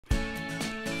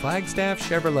Flagstaff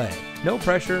Chevrolet. No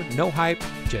pressure, no hype,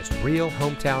 just real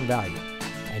hometown value.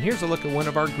 And here's a look at one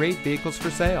of our great vehicles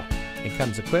for sale. It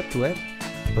comes equipped with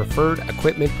Preferred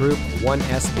Equipment Group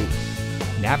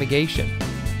 1SB, navigation,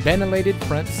 ventilated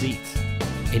front seats,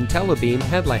 IntelliBeam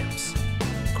headlamps,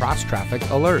 cross traffic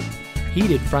alert,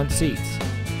 heated front seats,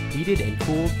 heated and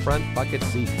cooled front bucket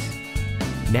seats,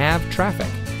 nav traffic,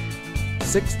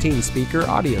 16-speaker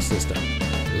audio system,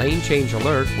 lane change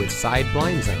alert with side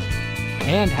blind zone,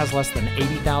 and has less than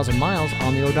 80,000 miles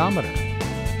on the odometer.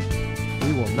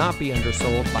 We will not be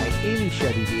undersold by any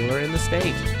Chevy dealer in the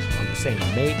state on the same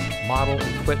make, model,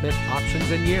 equipment, options,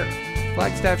 and year.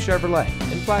 Flagstaff Chevrolet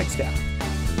in Flagstaff.